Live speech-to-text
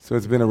So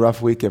it's been a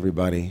rough week,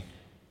 everybody.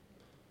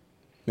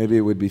 Maybe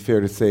it would be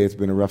fair to say it's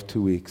been a rough 2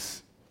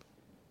 weeks.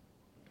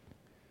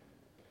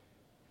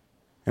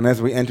 And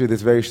as we enter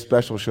this very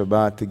special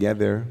Shabbat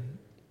together,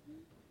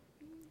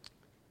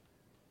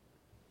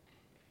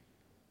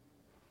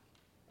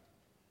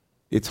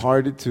 it's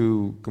hard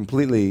to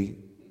completely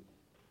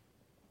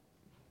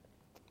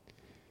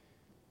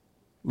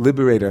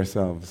liberate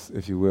ourselves,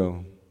 if you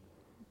will,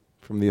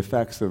 from the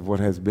effects of what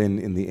has been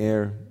in the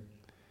air,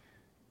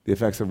 the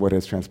effects of what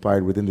has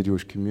transpired within the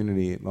Jewish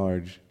community at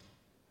large,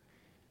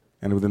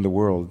 and within the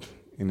world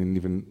in an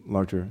even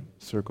larger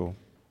circle.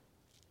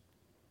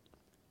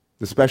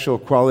 The special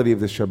quality of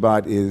this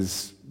Shabbat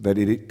is that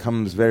it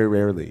comes very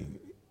rarely,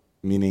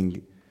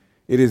 meaning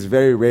it is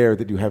very rare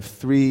that you have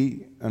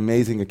three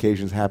amazing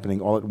occasions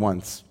happening all at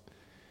once.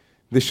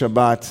 This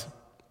Shabbat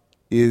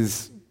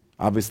is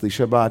obviously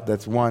Shabbat,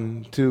 that's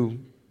one. Two,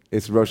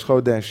 it's Rosh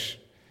Chodesh.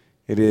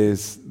 It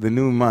is the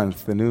new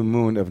month, the new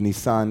moon of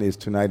Nisan is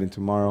tonight and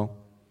tomorrow.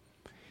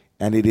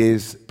 And it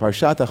is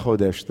Parshat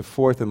HaChodesh, the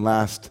fourth and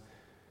last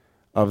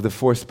of the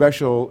four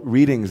special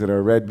readings that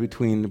are read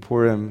between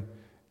Purim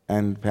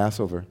and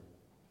Passover.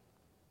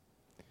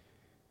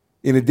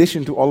 In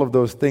addition to all of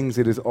those things,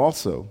 it is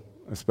also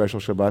a special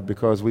Shabbat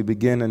because we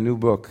begin a new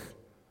book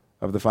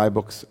of the 5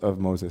 books of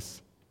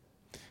Moses.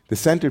 The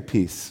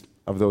centerpiece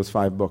of those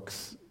 5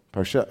 books,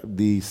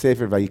 the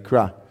Sefer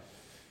Vayikra,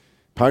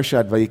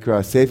 Parshat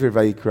Vayikra, Sefer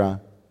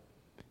Vayikra,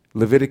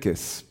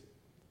 Leviticus.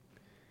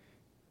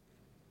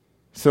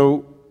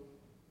 So,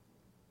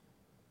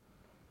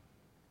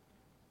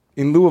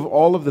 in lieu of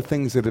all of the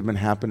things that have been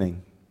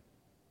happening,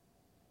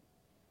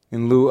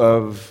 in lieu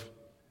of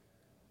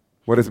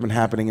what has been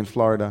happening in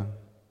Florida,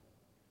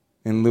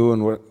 in lieu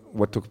of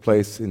what took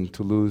place in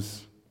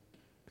Toulouse,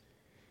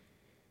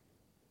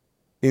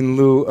 in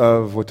lieu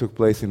of what took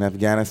place in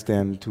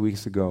Afghanistan 2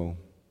 weeks ago,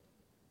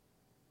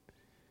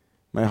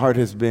 my heart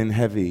has been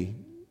heavy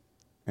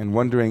and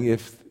wondering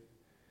if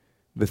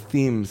the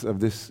themes of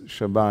this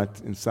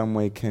Shabbat in some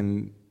way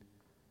can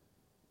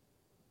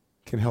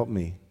help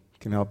me,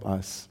 can help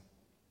us.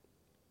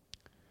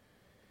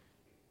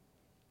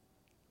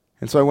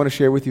 And so I want to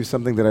share with you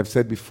something that I've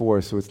said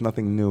before, so it's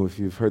nothing new. If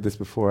you've heard this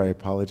before, I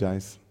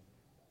apologize.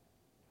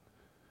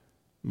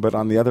 But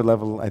on the other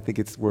level, I think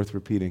it's worth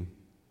repeating.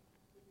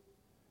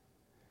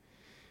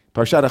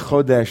 Parshat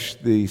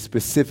HaChodesh, the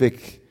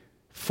specific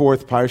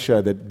fourth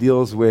parsha that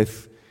deals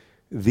with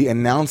the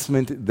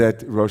announcement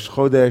that Rosh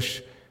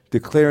Chodesh,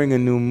 declaring a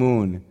new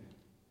moon,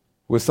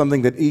 was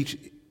something that each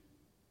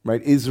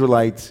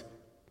Israelite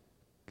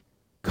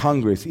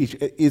Congress, each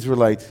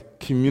Israelite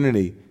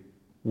community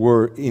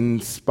were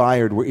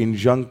inspired, were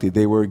injuncted,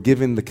 they were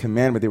given the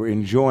commandment, they were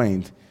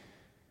enjoined.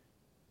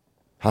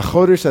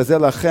 HaChodesh hazeh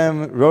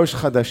lachem rosh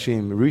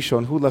chadashim,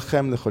 rishon hu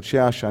lachem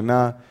lechodshei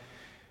hashana.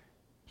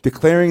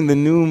 Declaring the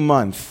new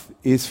month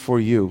is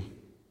for you.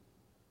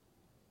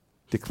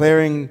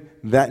 Declaring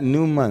that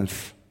new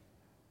month,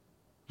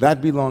 that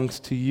belongs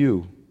to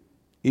you,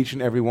 each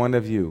and every one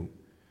of you.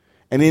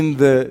 And in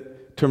the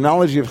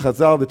terminology of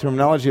Chazal, the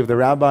terminology of the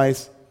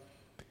rabbis,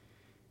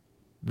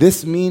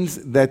 this means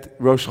that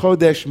Rosh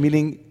Chodesh,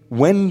 meaning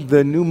when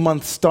the new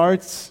month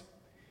starts,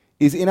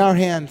 is in our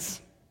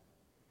hands.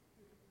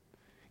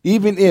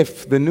 Even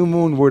if the new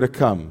moon were to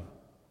come,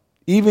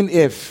 even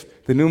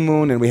if the new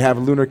moon, and we have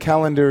lunar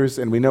calendars,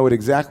 and we know it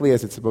exactly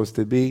as it's supposed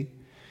to be,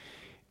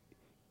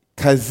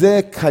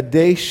 Kazeh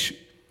Kadesh,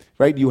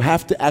 right? You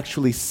have to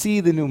actually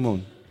see the new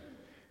moon.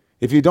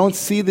 If you don't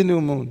see the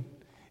new moon,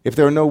 if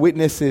there are no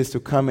witnesses to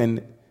come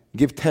and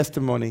give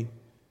testimony,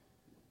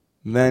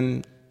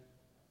 then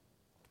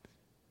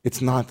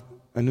it's not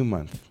a new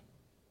month.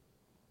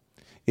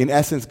 In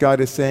essence, God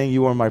is saying,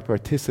 you are my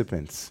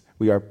participants.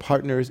 We are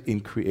partners in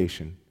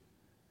creation.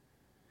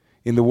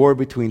 In the war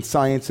between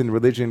science and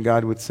religion,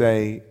 God would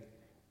say,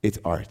 it's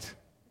art.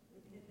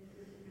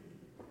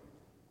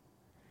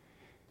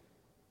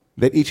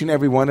 That each and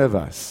every one of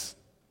us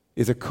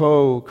is a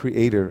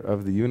co-creator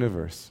of the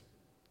universe.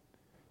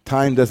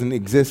 Time doesn't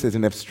exist as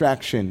an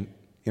abstraction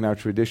in our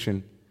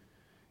tradition.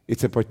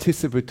 It's a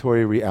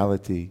participatory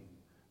reality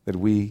that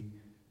we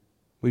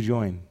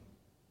join.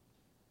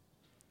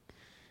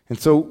 And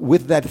so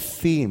with that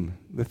theme,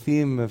 the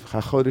theme of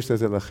HaChodesh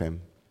hazeh lachem,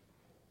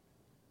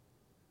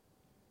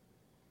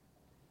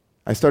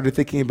 I started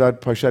thinking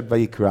about Parshat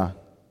Vayikra.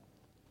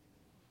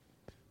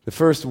 The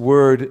first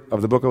word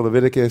of the book of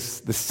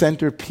Leviticus, the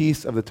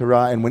centerpiece of the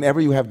Torah, and whenever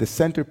you have the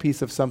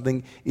centerpiece of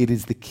something, it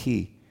is the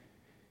key.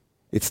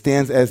 It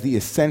stands as the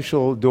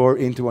essential door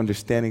into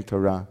understanding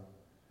Torah.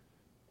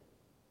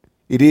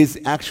 It is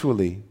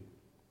actually,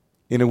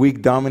 in a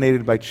week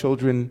dominated by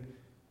children,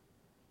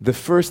 the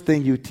first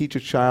thing you teach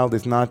a child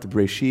is not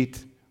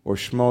Breshit or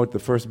Shmot, the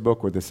first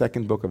book or the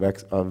second book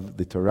of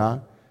the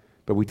Torah,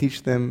 but we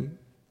teach them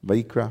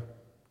Vayikra.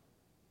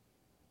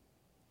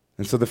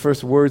 And so the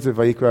first words of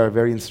Vayikra are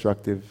very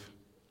instructive.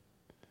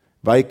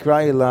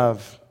 Vayikra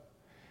elav,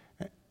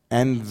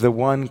 and the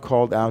one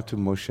called out to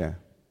Moshe.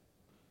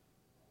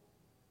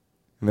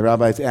 And the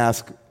rabbis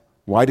ask,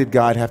 why did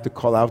God have to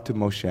call out to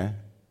Moshe?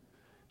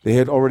 They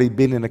had already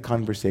been in a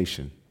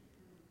conversation.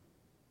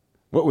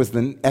 What was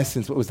the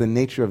essence, what was the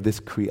nature of this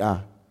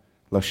kriyah?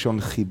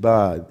 Lashon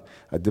chibad,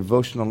 a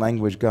devotional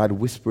language God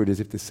whispered as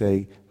if to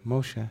say,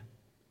 Moshe,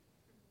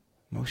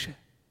 Moshe.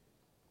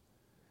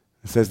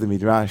 It says the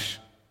Midrash,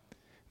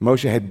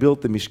 Moshe had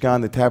built the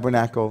Mishkan, the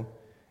tabernacle,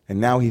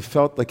 and now he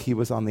felt like he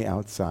was on the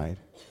outside.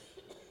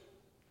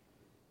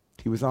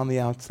 He was on the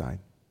outside.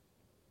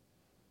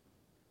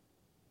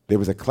 There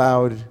was a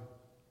cloud,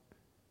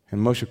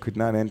 and Moshe could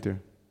not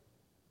enter.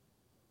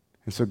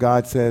 And so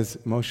God says,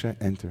 Moshe,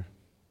 enter.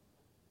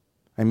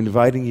 I'm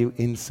inviting you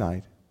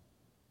inside.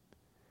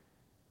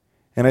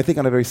 And I think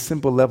on a very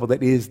simple level,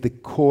 that is the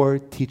core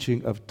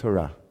teaching of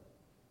Torah.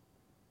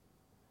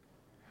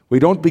 We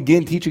don't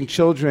begin teaching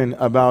children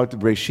about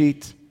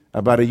Breshit,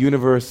 about a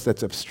universe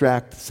that's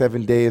abstract.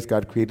 7 days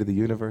God created the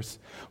universe.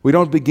 We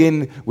don't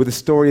begin with a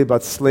story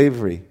about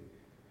slavery.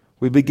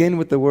 We begin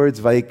with the words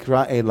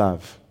Vayikra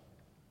elav.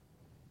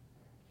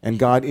 And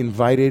God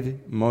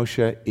invited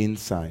Moshe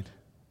inside.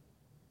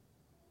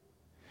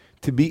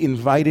 To be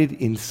invited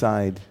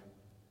inside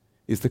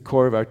is the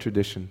core of our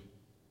tradition.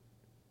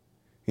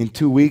 In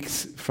 2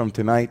 weeks from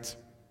tonight,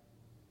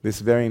 this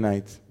very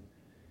night,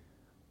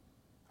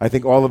 I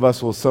think all of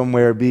us will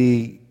somewhere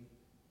be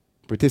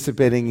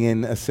participating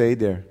in a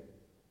Seder,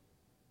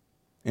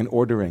 in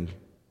ordering.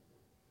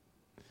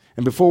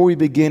 And before we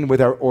begin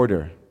with our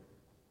order,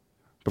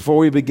 before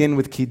we begin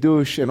with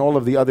Kiddush and all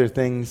of the other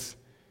things,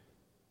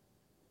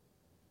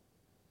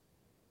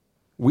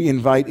 we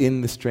invite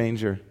in the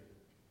stranger.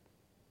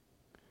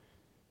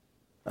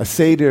 A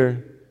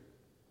Seder,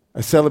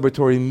 a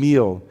celebratory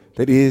meal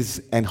that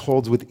is and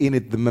holds within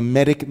it the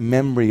mimetic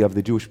memory of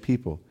the Jewish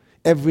people.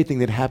 Everything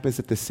that happens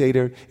at the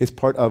Seder is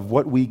part of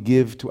what we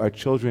give to our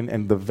children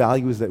and the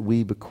values that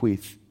we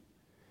bequeath.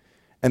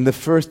 And the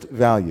first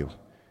value,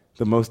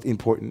 the most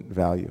important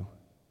value,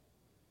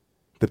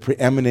 the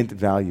preeminent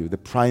value, the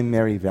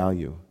primary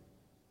value,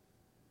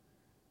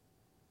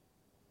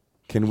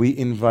 can we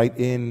invite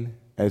in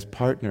as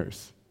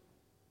partners,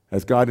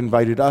 as God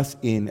invited us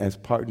in as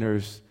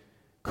partners,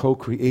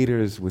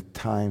 co-creators with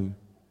time?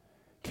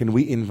 Can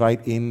we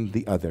invite in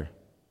the other?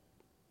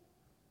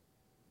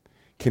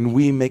 Can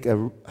we make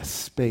a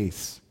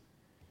space?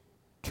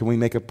 Can we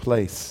make a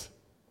place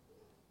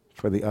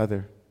for the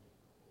other?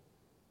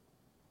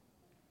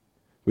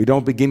 We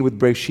don't begin with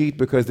Breshit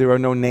because there are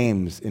no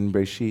names in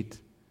Breshit.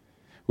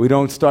 We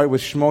don't start with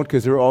Shmot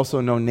because there are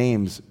also no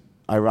names,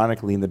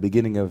 ironically, in the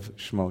beginning of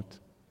Shmot.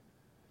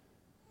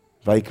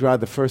 Vayikra,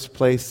 the first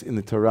place in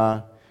the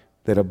Torah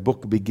that a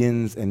book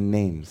begins and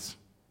names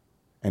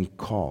and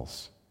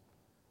calls.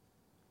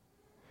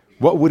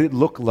 What would it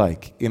look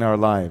like in our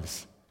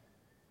lives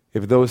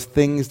if those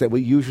things that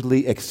we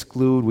usually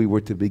exclude, we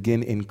were to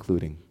begin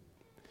including?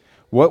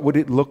 What would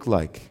it look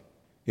like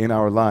in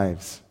our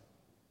lives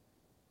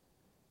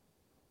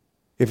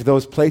if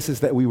those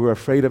places that we were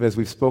afraid of, as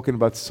we've spoken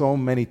about so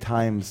many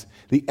times,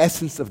 the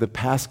essence of the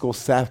Paschal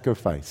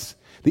sacrifice,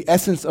 the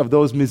essence of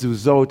those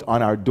mezuzot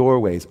on our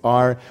doorways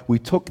are, we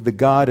took the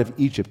God of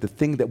Egypt, the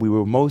thing that we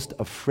were most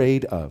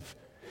afraid of,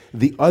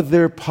 the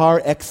other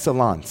par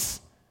excellence.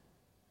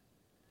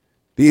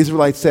 The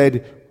Israelites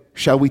said,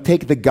 shall we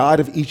take the God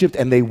of Egypt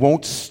and they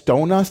won't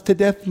stone us to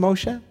death,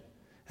 Moshe?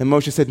 And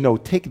Moshe said, no,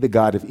 take the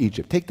God of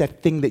Egypt. Take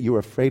that thing that you're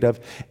afraid of.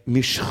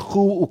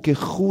 Mishchu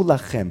ukechu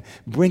lachem.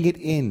 Bring it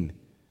in.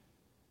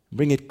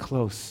 Bring it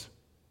close.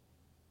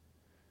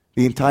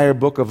 The entire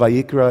book of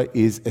Vayikra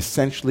is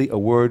essentially a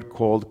word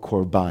called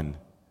korban.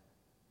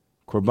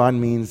 Korban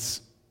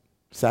means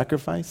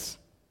sacrifice,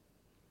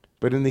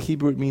 but in the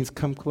Hebrew it means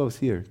come close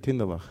here,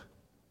 tindalach.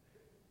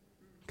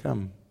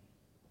 Come.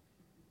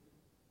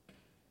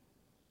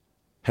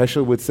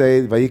 Heschel would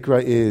say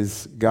Vayikra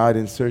is God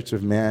in search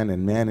of man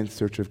and man in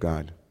search of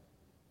God.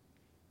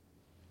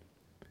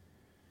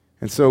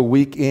 And so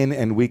week in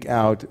and week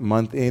out,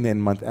 month in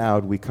and month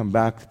out, we come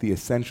back to the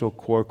essential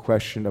core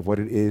question of what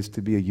it is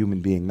to be a human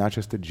being, not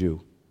just a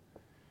Jew.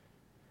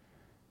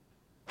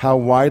 How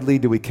widely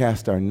do we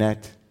cast our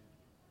net?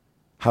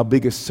 How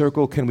big a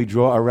circle can we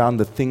draw around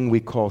the thing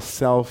we call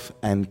self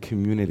and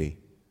community?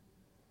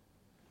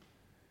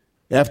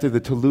 After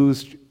the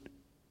Toulouse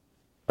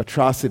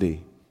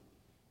atrocity,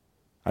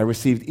 I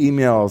received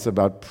emails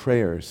about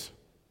prayers,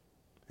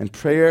 and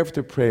prayer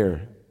after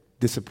prayer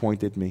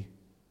disappointed me.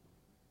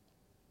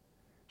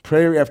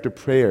 Prayer after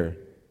prayer,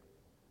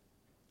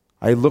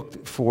 I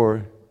looked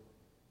for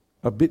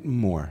a bit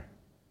more,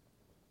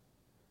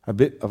 a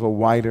bit of a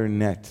wider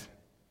net.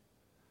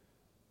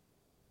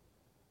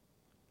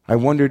 I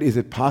wondered, is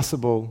it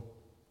possible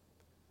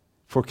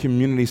for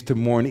communities to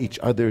mourn each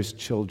other's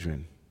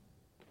children?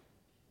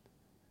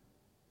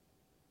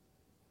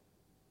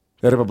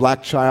 That if a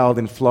black child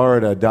in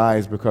Florida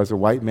dies because a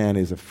white man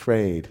is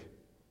afraid,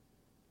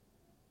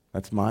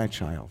 that's my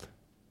child.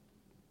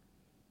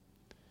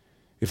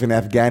 If an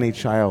Afghani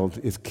child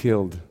is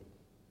killed,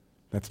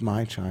 that's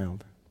my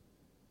child.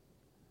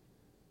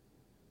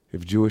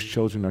 If Jewish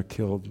children are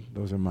killed,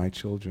 those are my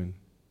children.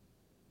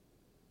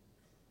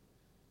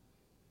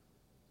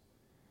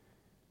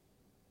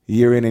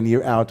 Year in and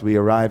year out, we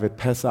arrive at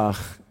Pesach,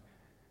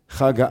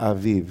 Chag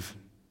Aviv,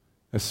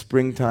 a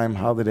springtime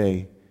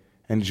holiday,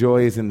 and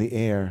joy is in the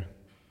air.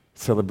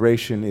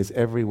 Celebration is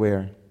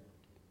everywhere.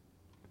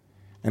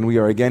 And we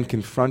are again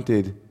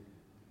confronted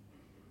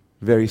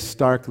very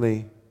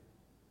starkly,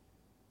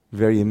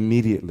 very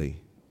immediately,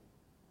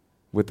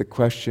 with the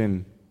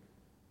question,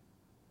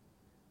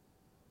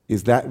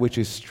 is that which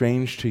is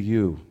strange to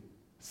you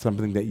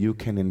something that you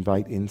can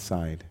invite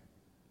inside?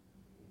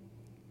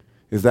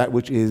 Is that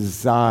which is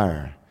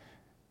zar,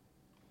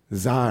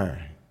 zara,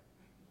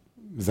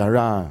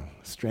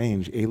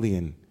 strange,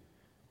 alien,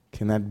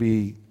 can that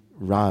be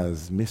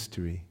raz,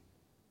 mystery?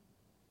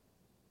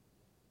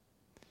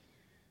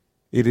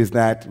 It is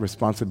that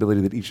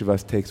responsibility that each of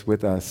us takes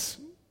with us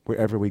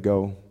wherever we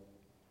go.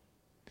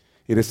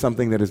 It is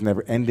something that is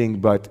never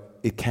ending, but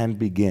it can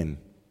begin.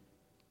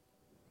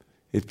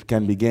 It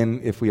can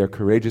begin if we are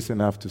courageous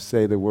enough to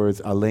say the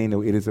words,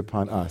 Aleinu, it is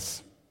upon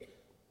us.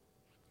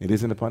 It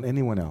isn't upon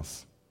anyone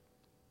else.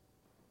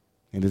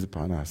 It is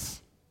upon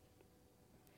us.